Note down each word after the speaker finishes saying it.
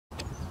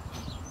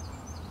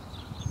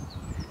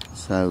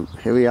So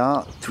here we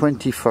are,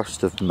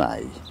 21st of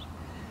May.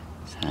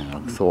 So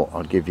I thought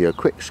I'd give you a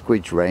quick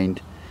squidge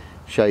round,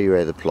 show you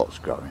where the plot's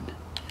growing.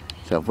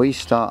 So if we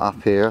start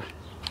up here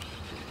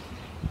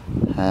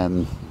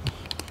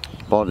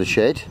by the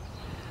shed,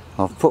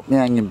 I've put my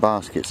hanging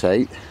baskets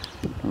out.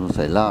 I'll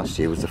say last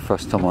year was the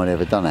first time I'd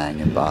ever done a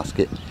hanging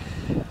basket,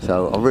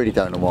 so I really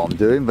don't know what I'm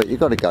doing, but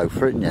you've got to go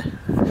for it,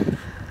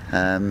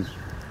 haven't you?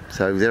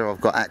 So there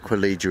I've got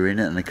Aqualegia in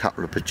it and a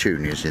couple of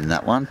petunias in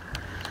that one,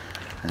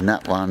 and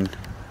that one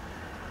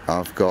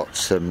I've got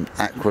some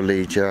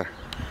Aqualegia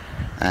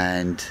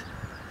and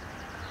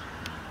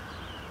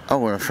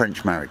a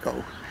French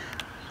marigold.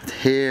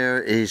 Here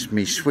is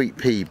my sweet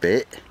pea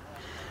bit.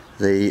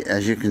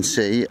 As you can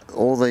see,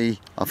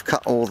 I've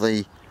cut all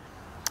the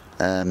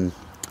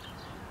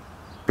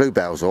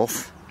bluebells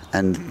off,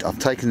 and I've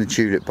taken the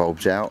tulip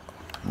bulbs out,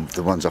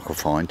 the ones I could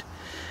find,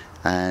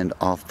 and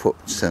I've put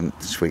some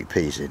sweet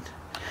peas in.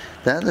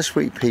 They're the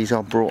sweet peas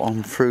I brought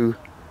on through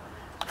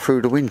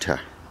the winter.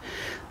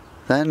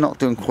 They're not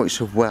doing quite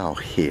so well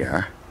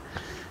here,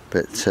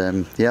 but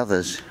the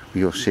others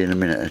you'll see in a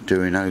minute are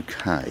doing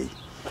okay.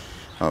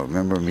 Oh,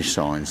 remember my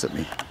signs that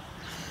me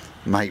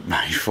mate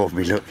made for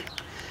me, look.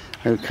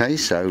 Okay,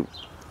 so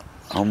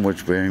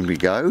onwards where we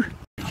go.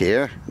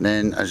 Here,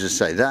 then as I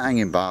say, that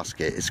hanging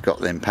basket, it's got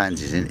them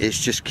pansies in, it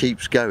just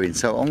keeps going,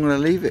 so I'm going to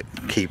leave it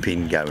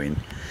keeping going.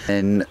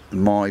 In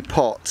my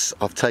pots,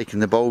 I've taken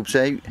the bulbs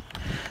out,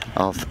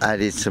 I've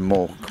added some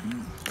more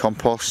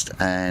compost,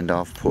 and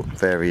I've put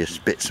various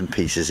bits and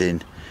pieces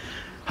in,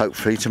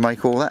 hopefully to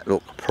make all that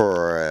look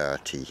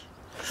pretty.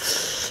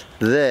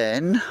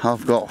 Then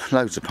I've got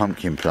loads of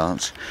pumpkin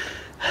plants.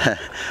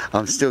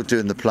 I'm still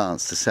doing the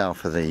plants to sell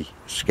for the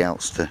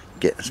scouts to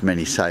get as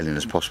many sailing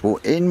as possible.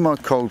 In my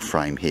cold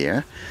frame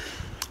here,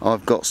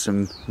 I've got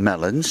some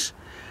melons.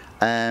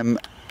 I'm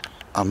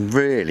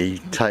really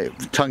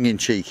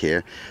tongue-in-cheek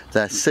here.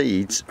 They're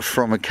seeds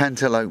from a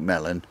cantaloupe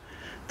melon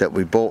that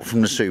we bought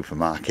from the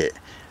supermarket.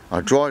 I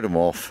dried them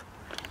off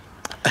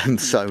and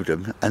sowed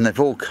them, and they've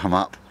all come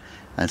up,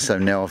 and so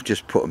now I've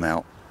just put them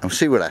out and we'll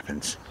see what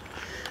happens.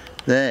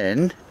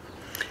 Then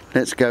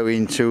let's go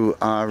into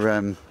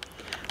our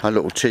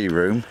little tea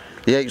room.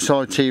 The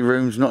outside tea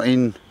room's not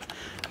in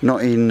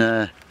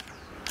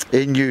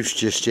use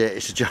just yet.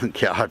 It's a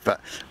junkyard, but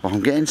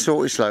I'm getting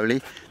sorted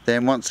slowly.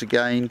 Then once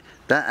again,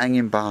 that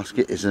hanging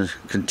basket is a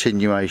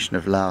continuation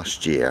of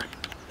last year,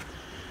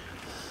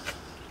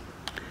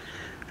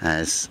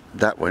 as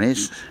that one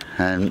is,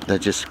 and they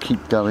just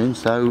keep going,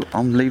 so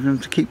I'm leaving them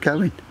to keep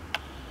going.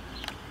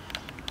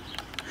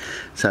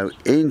 So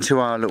into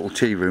our little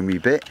tea roomy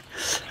bit,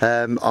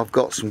 I've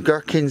got some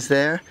gherkins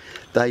there.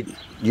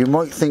 You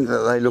might think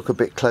that they look a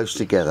bit close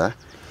together,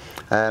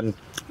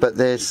 but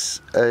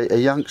there's a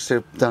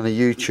youngster done a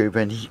YouTube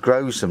and he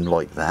grows them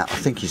like that. I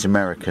think he's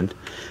American,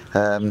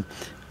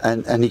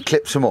 and he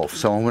clips them off.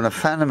 So I'm going to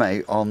fan them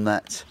out on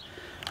that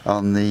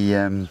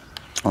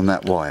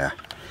wire,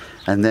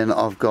 and then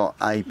I've got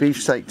a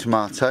beefsteak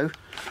tomato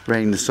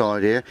round the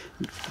side here.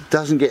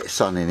 Doesn't get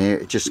sun in here;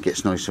 it just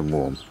gets nice and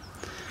warm.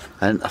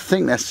 And I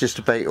think that's just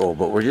about all,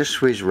 but we'll just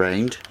swizz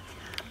round.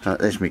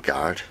 There's my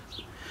guard.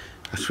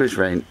 I swizz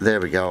round.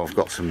 There we go. I've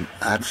got some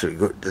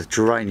absolutely good. The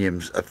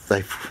geraniums,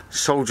 they've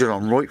soldiered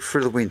on right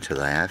through the winter,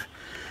 they have.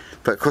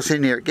 But of course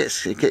in here it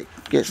gets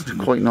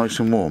quite nice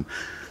and warm.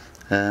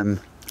 And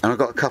I've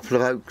got a couple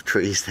of oak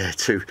trees there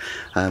too.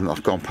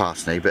 I've gone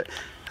past now, but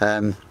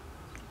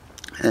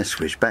let's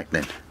switch back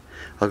then.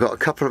 I've got a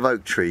couple of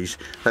oak trees.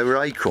 They were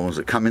acorns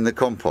that come in the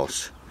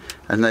compost,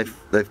 and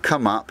they've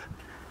come up.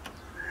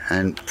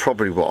 And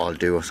probably what I'll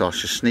do is I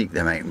shall sneak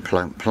them out and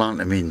plant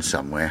them in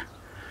somewhere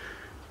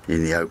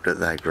in the hope that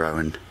they grow,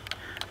 and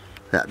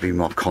that'd be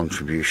my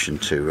contribution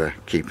to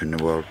keeping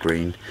the world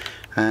green.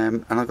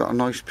 And I've got a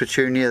nice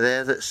petunia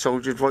there that's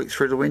soldiered right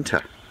through the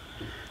winter.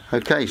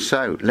 Okay,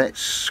 so let's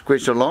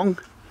squish along.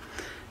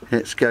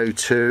 Let's go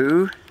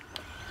to,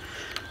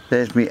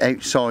 there's my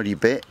outsidey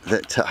bit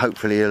that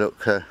hopefully will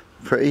look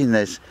pretty, and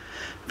there's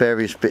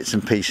various bits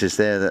and pieces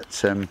there that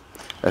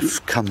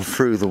have come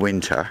through the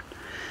winter.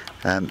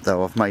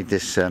 Though I've made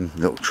this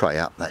little tray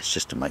up, that's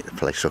just to make the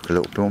place look a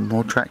little bit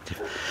more attractive.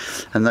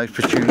 And those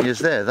petunias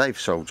there, they've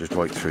soldiered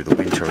right through the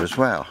winter as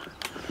well.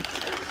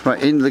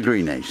 Right, in the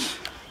greenhouse,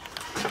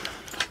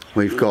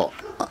 we've got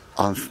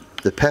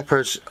the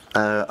peppers.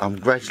 I'm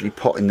gradually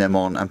potting them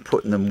on and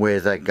putting them where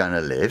they're going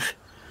to live.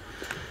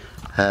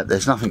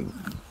 There's nothing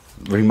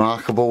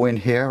remarkable in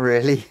here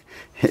really,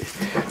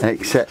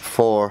 except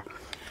for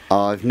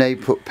I've now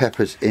put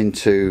peppers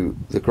into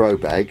the grow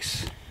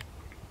bags.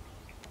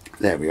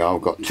 There we are,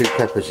 I've got 2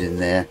 peppers in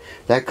there.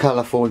 They're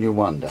California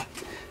Wonder.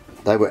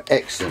 They were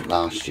excellent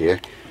last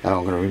year, and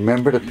I'm going to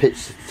remember the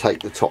pits to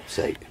take the tops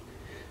out.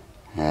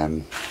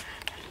 Then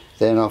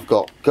I've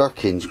got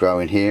gherkins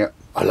growing here.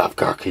 I love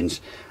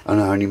gherkins,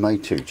 and I only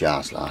made 2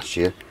 jars last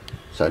year.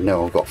 So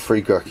now I've got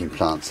 3 gherkin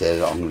plants there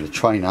that I'm going to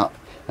train up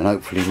and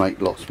hopefully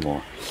make lots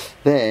more.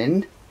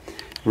 Then,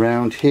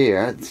 round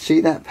here,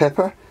 see that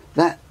pepper?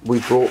 that we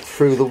brought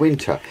through the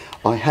winter.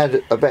 I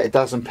had about a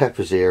dozen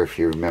peppers here, if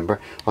you remember.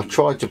 I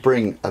tried to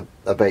bring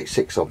about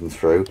 6 of them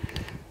through.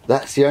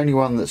 That's the only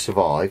one that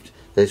survived.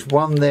 There's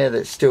one there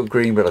that's still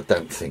green, but I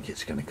don't think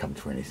it's going to come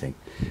to anything.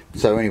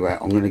 So anyway,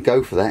 I'm going to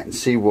go for that and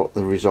see what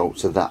the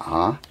results of that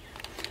are.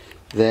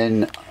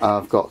 Then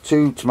I've got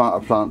 2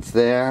 tomato plants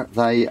there.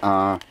 They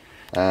are,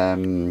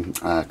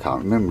 I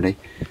can't remember any.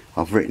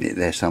 I've written it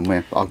there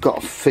somewhere. I've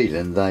got a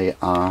feeling they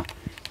are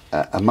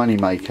a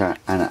Moneymaker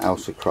and an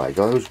Elsa Craig.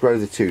 I always grow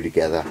the 2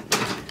 together,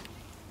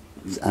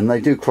 and they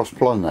do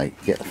cross-pollinate.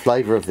 You get the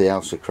flavour of the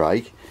Elsa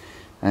Craig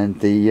and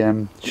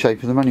the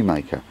shape of the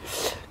Moneymaker.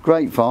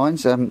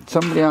 Grapevines.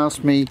 Somebody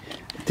asked me,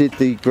 did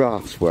the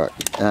grafts work?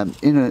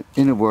 In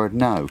a word,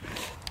 no.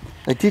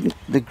 They didn't.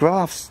 The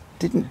grafts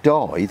didn't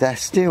die. They're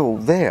still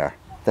there.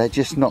 They're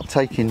just not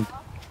taking.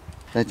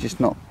 They're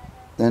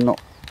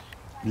not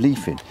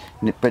leafing.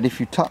 But if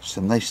you touch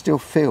them, they still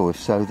feel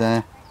as though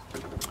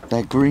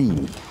they're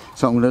green.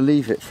 So I'm going to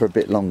leave it for a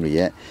bit longer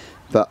yet.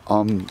 But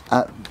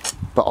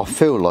I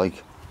feel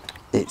like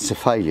it's a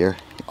failure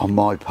on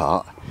my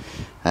part,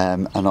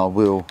 and I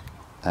will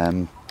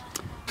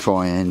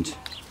try and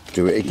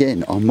do it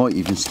again. I might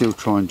even still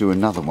try and do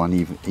another one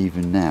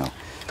even now.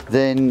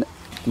 Then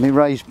my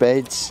raised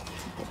beds,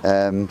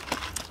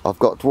 I've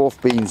got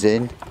dwarf beans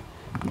in.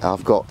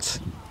 I've got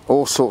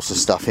all sorts of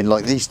stuff in,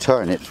 like these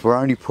turnips were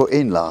only put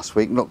in last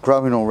week, not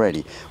growing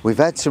already. We've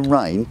had some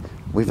rain,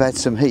 we've had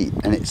some heat,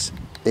 and it's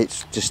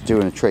just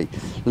doing a treat.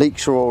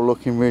 Leeks are all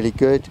looking really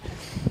good.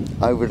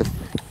 Over the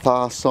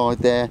far side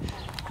there,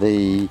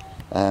 the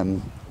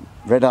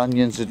red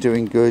onions are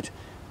doing good.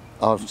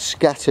 I've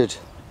scattered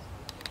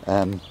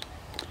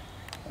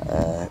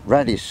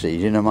radish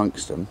seed in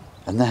amongst them,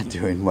 and they're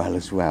doing well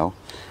as well.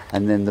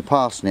 And then the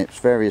parsnips,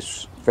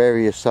 various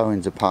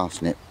sowings of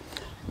parsnip,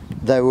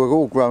 they were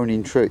all grown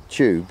in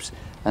tubes,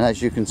 and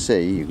as you can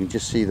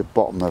just see the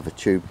bottom of a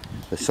tube,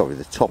 sorry,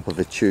 the top of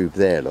a tube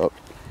there, look.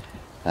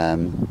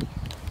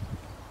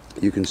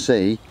 You can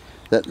see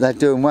that they're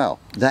doing well.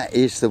 That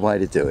is the way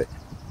to do it.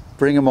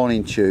 Bring them on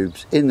in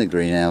tubes in the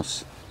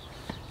greenhouse,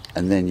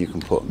 and then you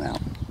can put them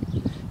out.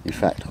 In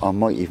fact, I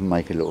might even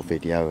make a little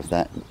video of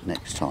that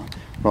next time.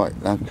 Right,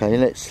 okay,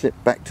 let's slip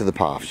back to the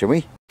path, shall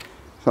we?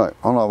 So,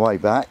 on our way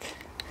back,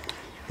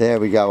 there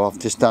we go. I've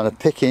just done a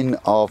picking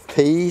of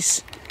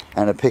peas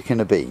and a picking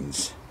of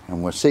beans,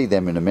 and we'll see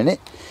them in a minute.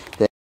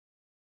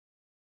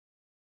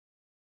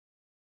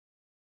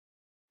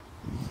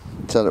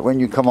 So that when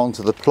you come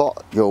onto the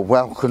plot, you're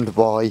welcomed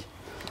by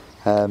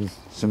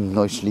some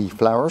nice leaf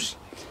flowers.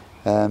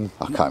 I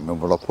can't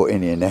remember what I put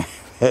in here now.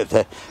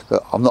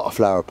 I'm not a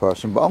flower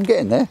person, but I'm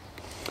getting there.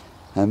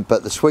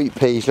 But the sweet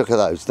peas, look at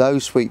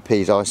those sweet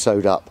peas I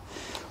sowed up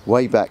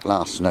way back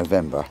last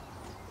November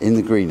in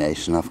the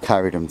greenhouse, and I've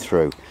carried them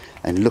through,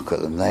 and look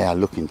at them, they are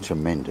looking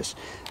tremendous,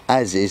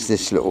 as is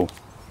this little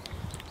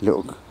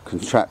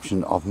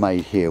contraption I've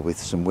made here with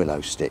some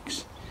willow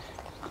sticks.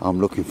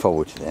 I'm looking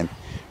forward to them.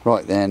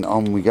 Right then,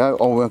 on we go.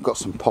 Oh, we've got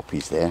some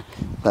poppies there.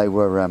 They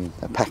were a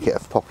packet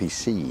of poppy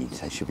seeds.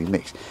 They should be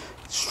mixed.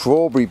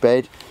 Strawberry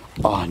bed.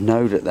 Oh, I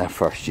know that they're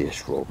first year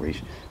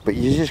strawberries, but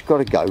you just got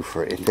to go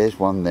for it. If there's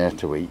one there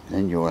to eat,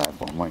 then you'll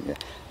have one, won't you?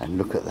 And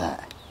look at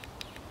that.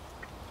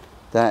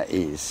 That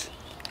is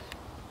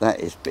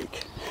big.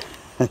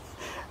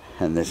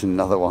 And there's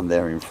another one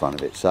there in front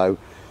of it. So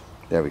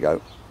there we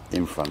go,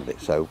 in front of it.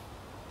 So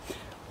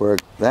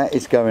that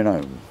is going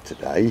home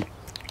today.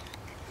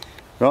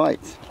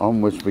 Right,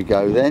 onwards we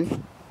go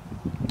then.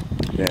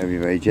 Very,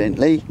 very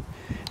gently,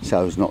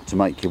 so as not to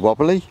make you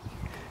wobbly.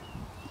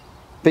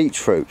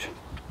 Beetroot.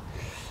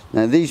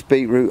 Now these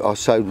beetroot are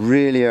sowed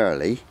really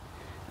early,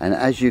 and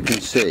as you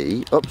can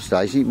see, oops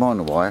Daisy, mine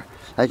the wire.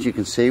 As you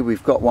can see,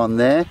 we've got one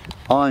there.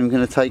 I'm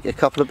going to take a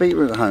couple of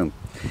beetroot home.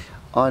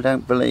 I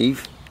don't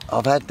believe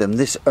I've had them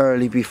this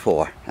early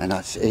before, and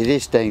it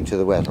is down to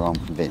the weather, I'm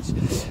convinced.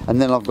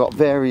 And then I've got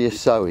various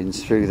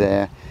sowings through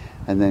there,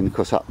 and then of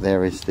course up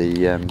there is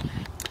the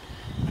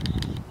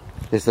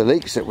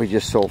leeks that we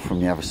just saw from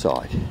the other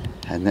side.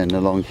 And then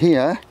along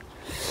here,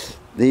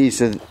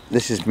 this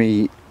is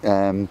me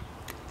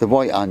the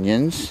white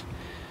onions,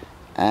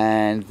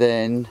 and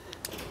then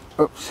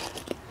oops,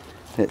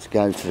 let's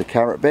go to the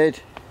carrot bed.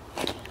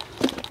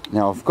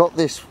 Now I've got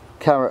this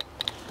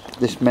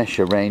mesh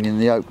around in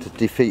the hope to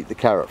defeat the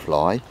carrot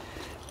fly.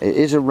 It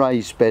is a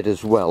raised bed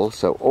as well,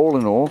 so all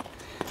in all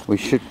we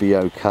should be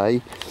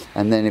okay.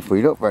 And then if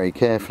we look very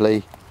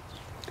carefully,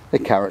 the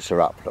carrots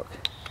are up, look,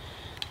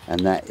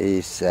 and that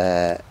is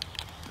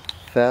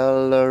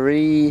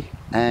Valerie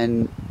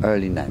and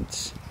Early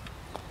Nance.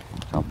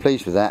 So I'm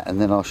pleased with that,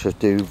 and then I shall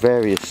do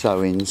various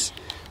sowings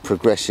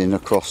progressing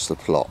across the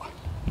plot.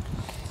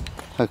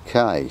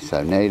 Okay,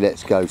 so now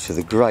let's go to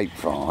the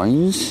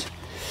grapevines.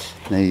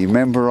 Now you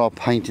remember I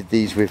painted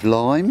these with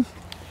lime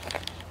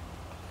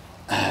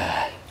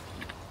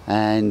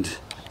and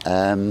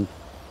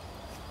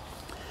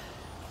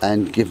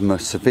give them a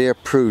severe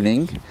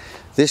pruning.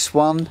 This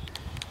one,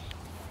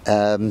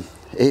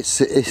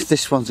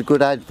 this one's a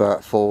good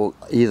advert for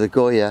either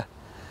Goya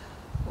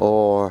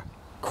or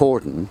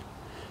cordon,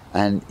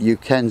 and you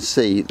can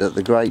see that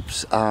the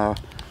grapes are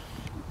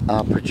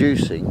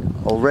producing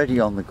already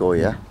on the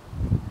Goya,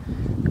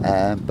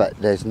 but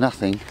there's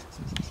nothing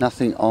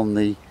on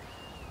the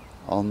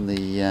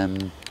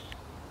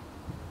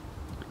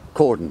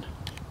cordon.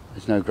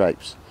 There's no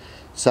grapes,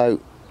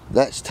 so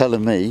that's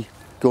telling me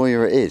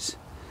Goya it is,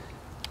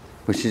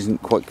 which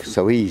isn't quite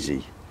so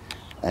easy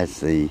as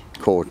the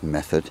cordon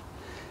method.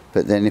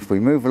 But then if we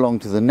move along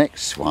to the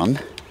next one,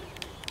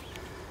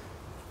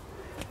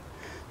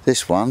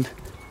 this one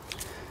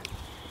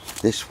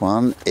looks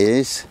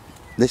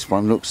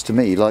to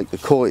me like the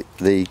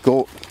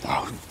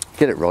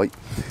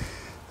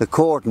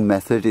cordon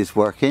method is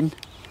working,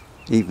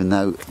 even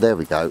though, there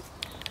we go,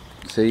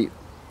 see,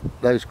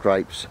 those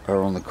grapes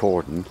are on the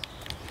cordon,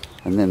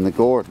 and then the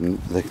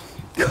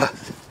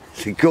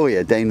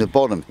Goya down the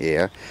bottom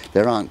here,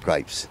 there aren't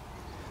grapes.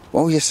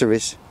 Oh yes there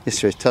is,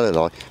 tell a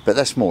lie, but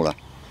they're smaller.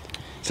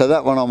 So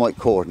that one I might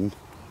cordon.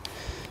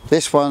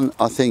 This one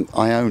I think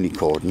I only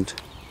cordoned,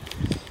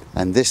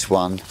 and this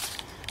one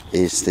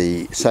is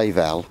the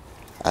Saval,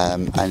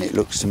 and it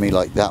looks to me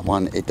like that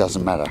one, it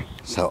doesn't matter,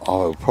 so I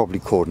will probably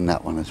cordon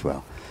that one as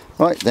well.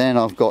 Right, then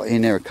I've got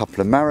in there a couple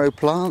of marrow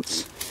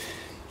plants,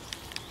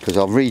 because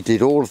I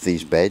redid all of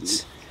these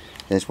beds.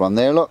 There's one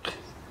there, look,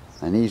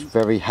 and he's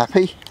very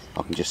happy.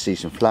 I can just see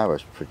some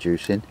flowers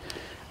producing,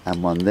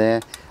 and one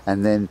there,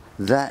 and then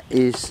that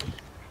is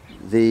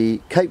the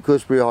Cape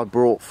gooseberry I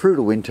brought through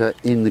the winter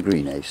in the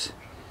greenhouse.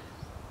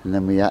 And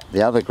then we have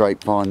the other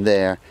grapevine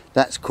there,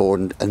 that's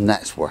cordoned and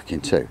that's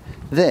working too.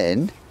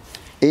 Then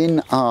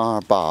in our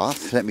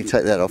bath, let me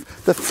take that off,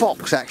 the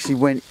fox actually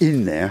went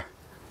in there,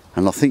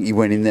 and I think he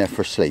went in there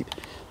for a sleep.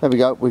 There we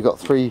go, we've got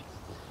three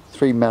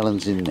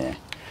melons in there,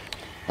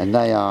 and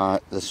they are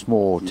the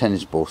small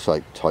tennis ball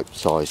type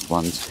sized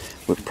ones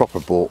with proper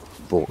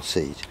bought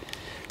seed.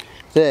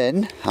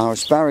 Then our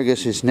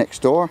asparagus is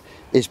next door.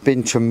 It's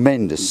been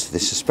tremendous.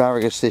 This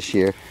asparagus this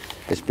year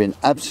has been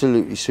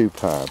absolutely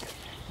superb.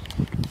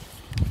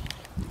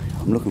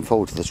 I'm looking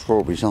forward to the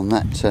strawberries on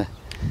that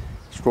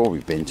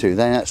strawberry bin too.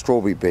 Then that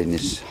strawberry bin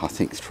is, I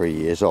think, 3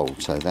 years old,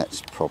 so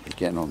that's probably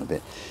getting on a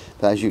bit.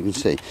 But as you can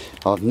see,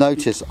 I've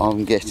noticed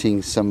I'm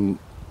getting some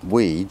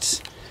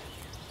weeds,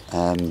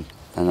 and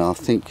I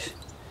think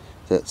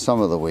that some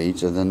of the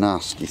weeds are the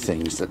nasty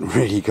things that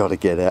really got to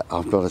get out.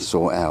 I've got to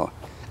sort out.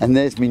 And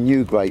there's my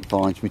new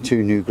grapevines, my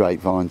 2 new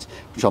grapevines,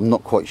 which I'm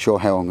not quite sure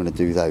how I'm going to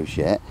do those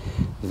yet.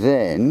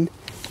 Then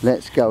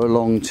let's go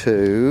along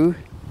to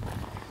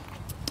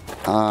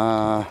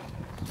our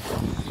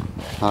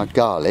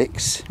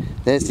garlics.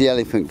 There's the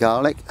elephant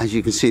garlic. As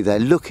you can see, they're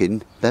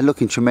looking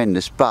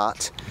tremendous,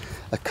 but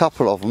a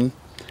couple of them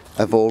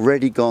have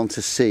already gone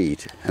to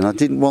seed, and I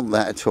didn't want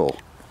that at all.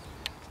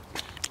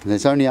 And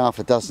there's only half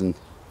a dozen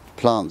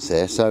plants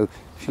there, so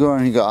if you've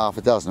only got half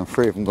a dozen and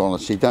 3 of them gone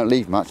to seed, don't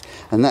leave much.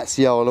 And that's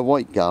the Isle of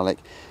Wight garlic,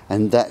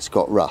 and that's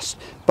got rust,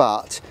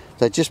 but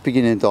they're just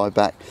beginning to die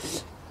back,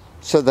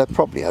 so they're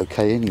probably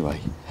okay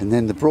anyway. And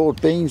then the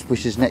broad beans,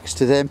 which is next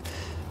to them,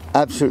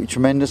 absolutely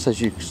tremendous.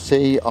 As you can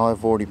see,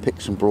 I've already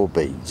picked some broad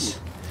beans.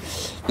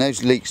 And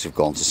those leeks have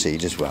gone to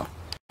seed as well.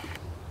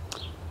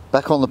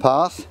 Back on the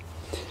path,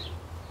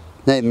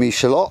 now my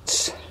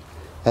shallots.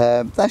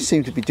 They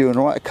seem to be doing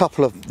alright. A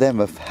couple of them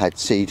have had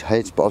seed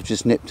heads, but I've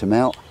just nipped them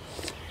out.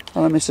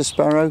 Hello, Mr.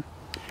 Sparrow.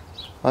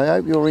 I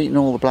hope you're eating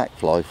all the black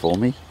fly for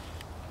me.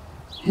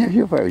 Yeah,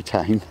 you're very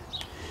tame.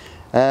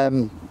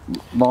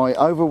 My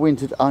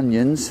overwintered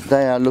onions,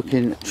 they are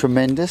looking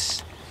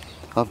tremendous.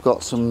 I've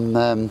got some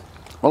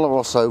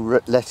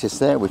Oloroso lettuce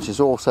there, which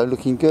is also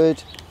looking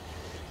good.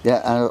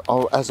 Yeah, and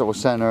as I was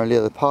saying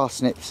earlier, the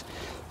parsnips,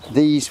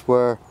 these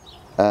were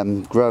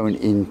growing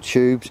in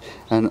tubes,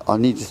 and I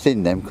need to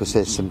thin them because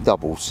there's some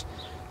doubles.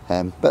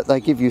 But they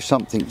give you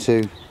something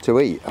to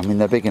eat. I mean,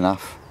 they're big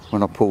enough.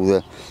 When I pull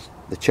the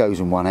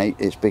chosen one out,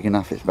 it's big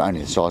enough. It's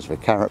only the size of a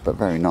carrot, but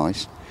very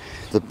nice.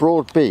 The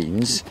broad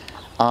beans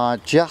are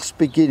just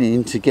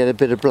beginning to get a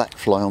bit of black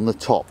fly on the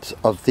tops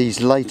of these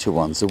later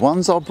ones. The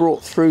ones I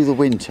brought through the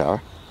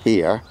winter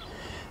here,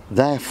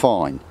 they're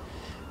fine.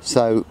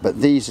 So,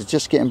 but these are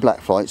just getting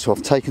black fly, so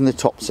I've taken the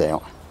tops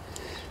out.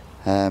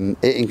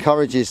 It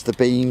encourages the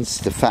beans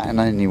to fatten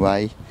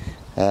anyway,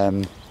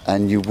 and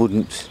you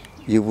wouldn't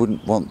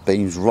want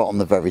beans right on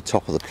the very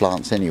top of the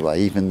plants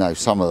anyway, even though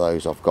some of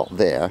those I've got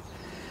there,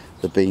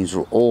 the beans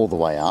are all the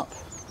way up.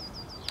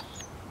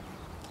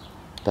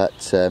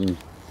 But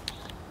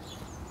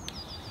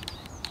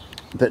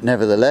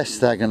nevertheless,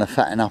 they're going to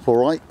fatten up all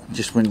right.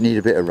 Just need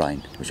a bit of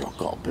rain, which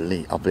I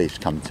believe is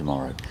coming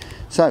tomorrow.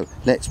 So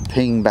let's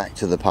ping back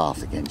to the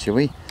path again, shall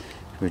we?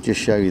 We'll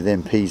just show you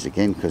them peas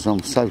again, because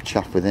I'm so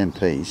chuffed with them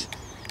peas.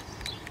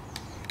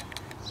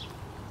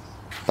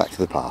 Back to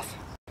the path.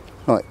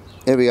 Right,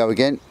 here we go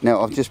again.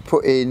 Now I've just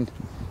put in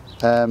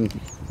a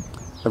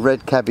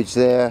red cabbage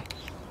there.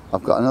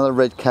 I've got another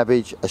red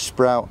cabbage, a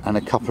sprout, and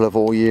a couple of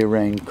all year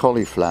round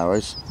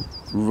cauliflowers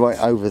right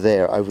over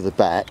there, over the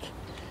back.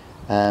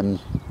 And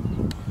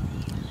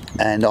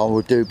I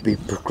will be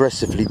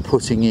progressively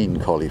putting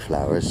in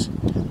cauliflowers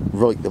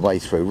right the way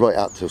through, right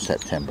up till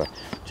September.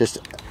 Just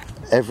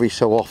every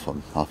so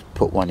often I've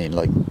put one in,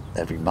 like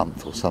every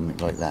month or something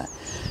like that.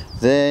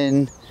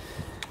 Then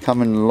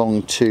coming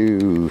along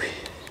to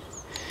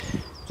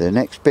the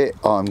next bit,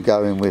 I'm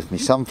going with my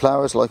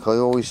sunflowers like I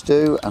always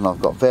do, and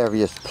I've got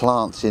various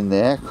plants in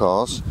there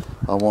because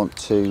I want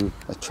to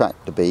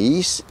attract the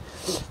bees.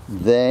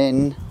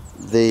 Then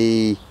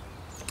the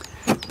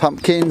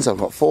pumpkins, I've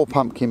got 4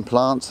 pumpkin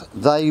plants.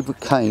 They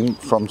came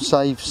from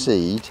saved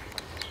seed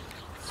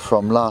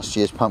from last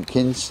year's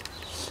pumpkins,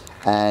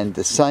 and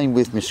the same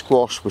with my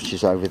squash, which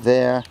is over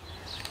there.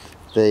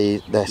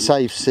 They're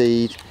saved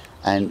seed,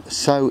 and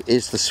so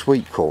is the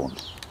sweet corn.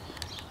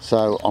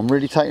 So I'm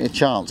really taking a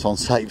chance on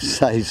saved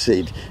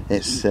seed.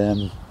 It's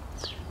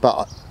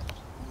but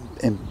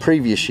in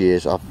previous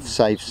years I've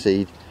saved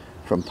seed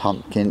from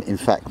pumpkin. In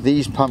fact,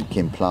 these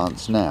pumpkin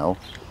plants now,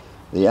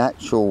 the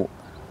actual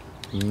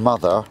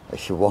mother,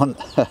 if you want,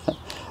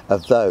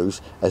 of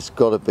those has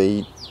got to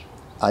be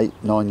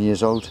 8-9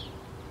 years old,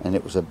 and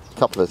it was a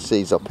couple of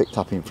seeds I picked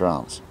up in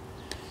France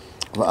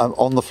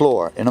on the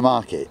floor in a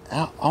market.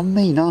 I'm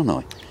mean,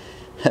 aren't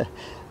I?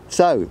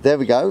 So there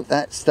we go,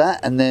 that's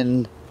that. And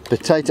then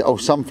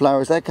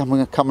sunflowers, they're coming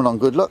on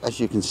good, look, as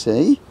you can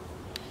see.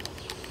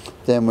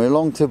 Then we're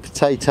along to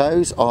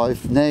potatoes.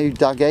 I've now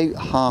dug out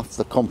half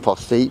the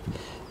compost heap,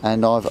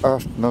 and I've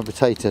earthed my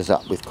potatoes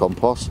up with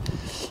compost.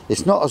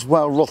 It's not as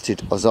well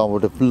rotted as I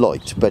would have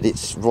liked, but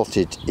it's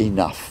rotted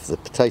enough. The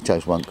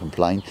potatoes won't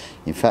complain.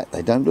 In fact,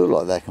 they don't look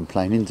like they're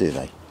complaining, do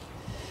they?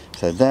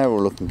 So they're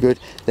all looking good.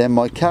 Then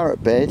my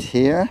carrot bed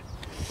here,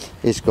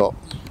 it's got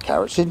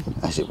carrots in,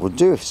 as it would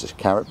do if it's a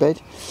carrot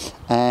bed.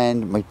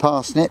 And my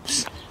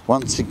parsnips,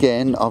 once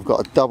again, I've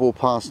got a double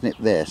parsnip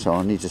there, so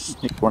I need to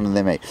snick one of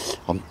them out.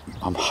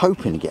 I'm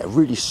hoping to get a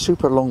really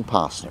super long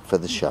parsnip for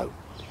the show.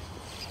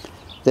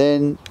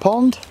 Then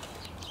pond,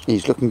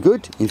 he's looking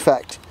good. In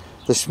fact,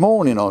 this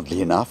morning,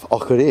 oddly enough, I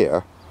could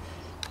hear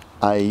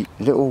a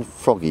little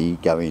froggy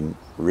going,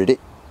 "Rid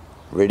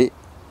it."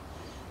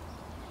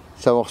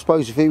 So I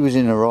suppose if he was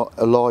in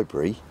a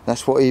library,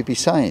 that's what he'd be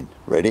saying,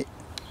 "Rid it."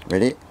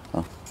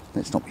 Oh,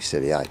 let's not be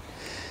silly, eh?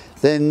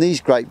 Then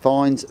these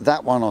grapevines,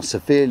 that one I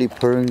severely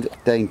pruned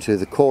down to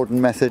the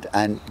cordon method,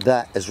 and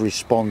that has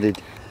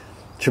responded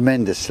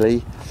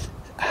tremendously.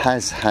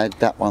 Has had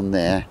that one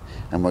there,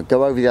 and we'll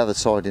go over the other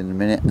side in a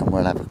minute, and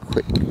we'll have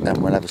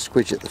a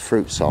squidge at the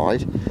fruit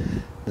side.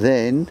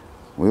 Then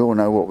we all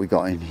know what we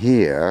got in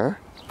here.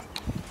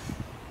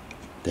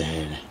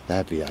 There,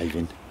 they're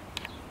behaving.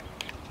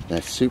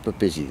 They're super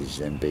busy, these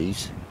them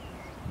bees.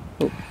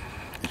 Oh,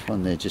 this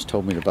one there just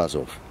told me to buzz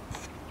off.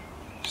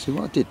 See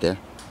what I did there?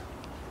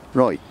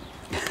 Right.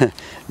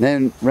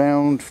 Then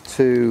round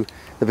to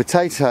the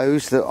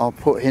potatoes that I'll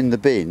put in the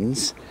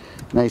bins.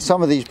 Now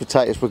some of these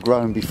potatoes were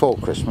grown before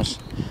Christmas.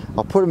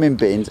 I'll put them in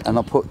bins, and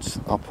I'll put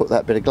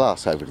that bit of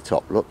glass over the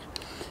top, look.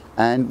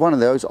 And one of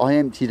those I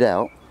emptied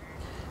out,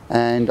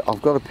 and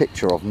I've got a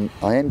picture of them.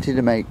 I emptied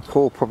them out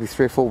probably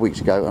 3 or 4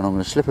 weeks ago, and I'm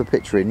going to slip a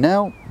picture in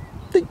now.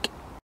 Think.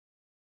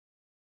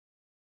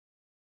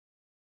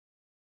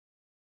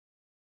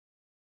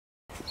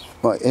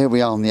 Right, here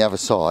we are on the other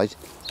side.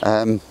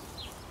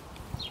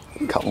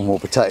 A couple more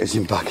potatoes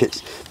in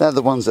buckets. They're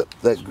the ones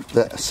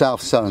that are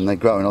self-sown, they're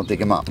growing, I'll dig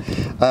them up.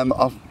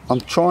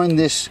 I'm trying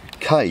this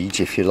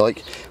cage, if you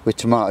like, with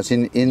tomatoes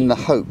in the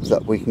hope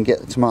that we can get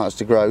the tomatoes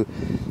to grow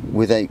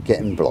without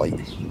getting blight.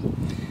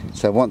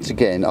 So once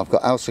again, I've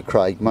got Ailsa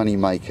Craig,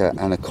 Moneymaker,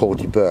 and a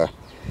Cordy Burr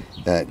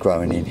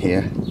growing in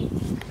here.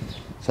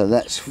 So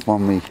that's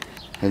a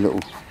little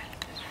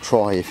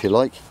try, if you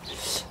like.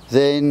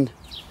 Then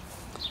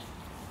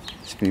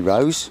it's my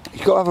rose.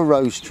 You've got to have a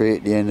rose tree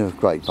at the end of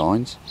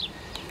grapevines.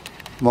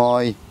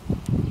 My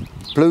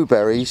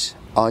blueberries,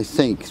 I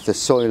think the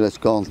soil has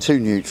gone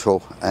too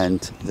neutral, and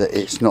that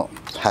it's not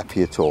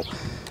happy at all.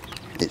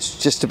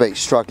 It's just about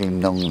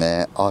struggling along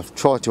there. I've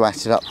tried to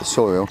acid up the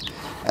soil,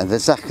 and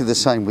exactly the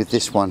same with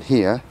this one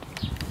here.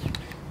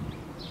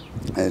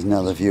 There's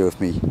another view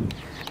of me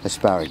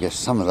asparagus.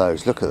 Some of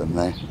those, look at them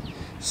there,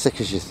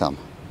 thick as your thumb.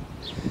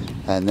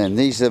 And then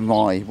these are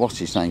my, what's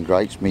his name,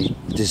 grapes, me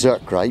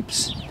dessert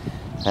grapes.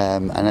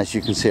 And as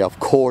you can see, I've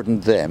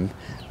cordoned them,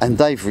 and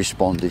they've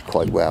responded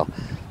quite well.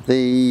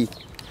 The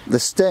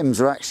stems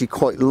are actually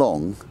quite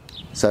long,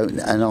 so,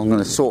 and I'm going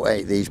to sort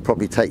out these,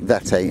 probably take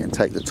that out and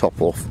take the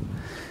top off.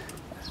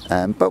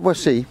 But we'll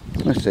see.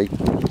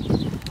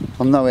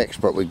 I'm no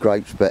expert with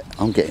grapes, but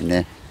I'm getting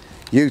there.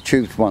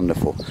 YouTube's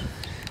wonderful.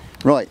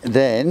 Right,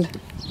 then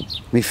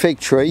my fig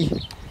tree,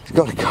 it's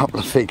got a couple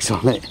of figs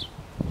on it.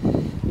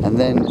 And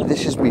then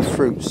this is my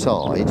fruit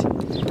side.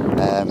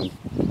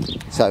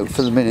 So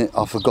for the minute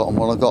I've forgotten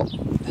what I got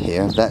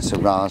here. That's a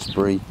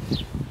raspberry.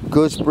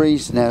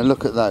 Gooseberries, now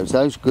look at those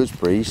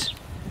gooseberries,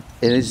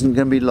 it isn't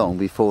going to be long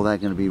before they're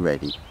going to be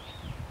ready.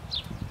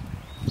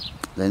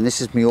 Then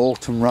this is my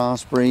autumn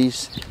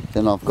raspberries.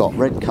 Then I've got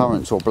red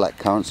currants or black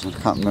currants, I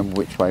can't remember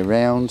which way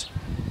round.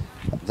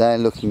 They're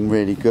looking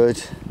really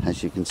good,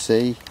 as you can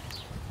see.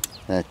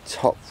 They're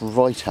topped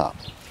right up.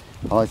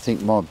 I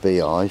think my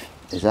beehive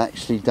has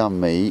actually done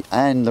me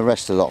and the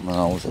rest of the allotment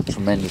holes a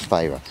tremendous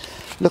favour.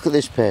 Look at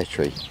this pear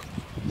tree.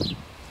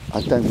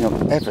 I don't think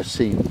I've ever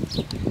seen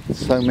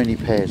so many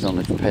pears on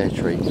this pear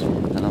tree,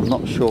 and I'm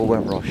not sure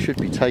whether I should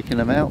be taking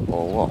them out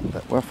or what,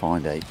 but we'll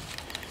find out.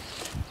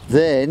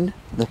 Then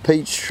the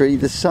peach tree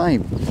the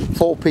same.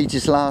 4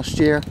 peaches last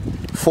year,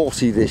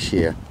 40 this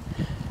year.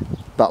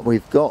 But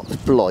we've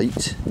got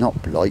blight,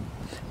 not blight,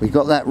 we've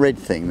got that red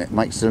thing that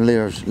makes the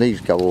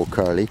leaves go all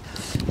curly.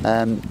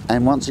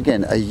 And once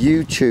again, a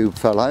YouTube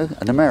fellow,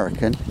 an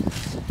American,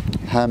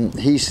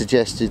 he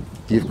suggested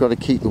you've got to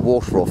keep the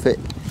water off it.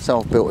 So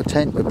I've built a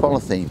tent with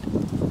polythene,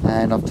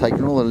 and I've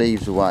taken all the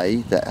leaves away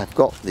that have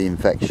got the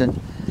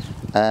infection.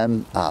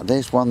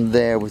 There's one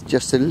there with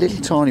just a little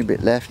tiny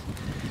bit left.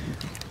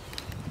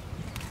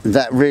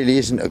 That really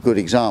isn't a good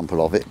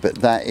example of it,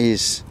 but that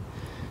is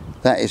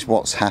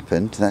what's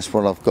happened. That's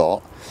what I've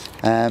got,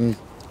 and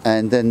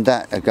then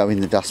that'll go in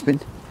the dustbin.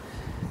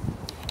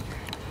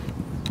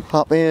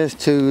 Up here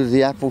to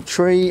the apple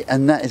tree,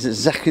 and that is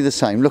exactly the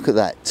same. Look at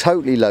that,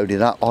 totally loaded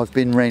up. I've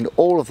been round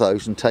all of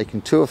those and taken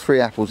 2 or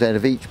 3 apples out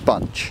of each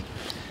bunch,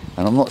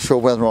 and I'm not sure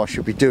whether I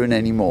should be doing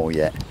any more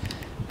yet.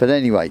 But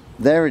anyway,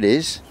 there it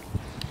is.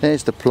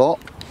 There's the plot.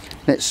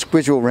 Let's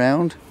squizzle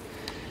round.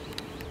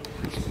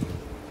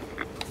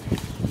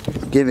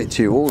 Give it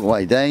to you all the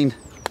way down.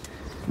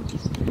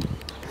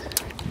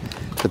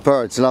 The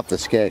birds love the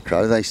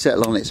scarecrow, they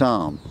settle on its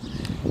arm.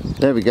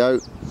 There we go,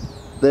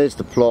 there's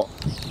the plot.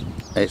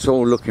 It's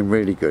all looking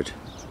really good,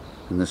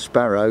 and the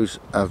sparrows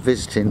are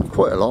visiting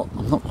quite a lot.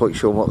 I'm not quite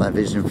sure what they're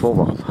visiting for,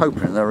 but I'm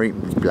hoping they're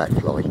eating black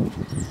fly.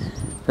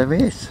 There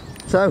it is.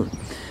 So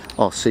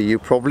I'll see you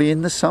probably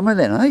in the summer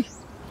then, eh?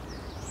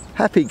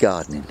 Happy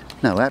gardening,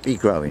 no, happy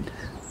growing.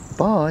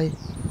 Bye.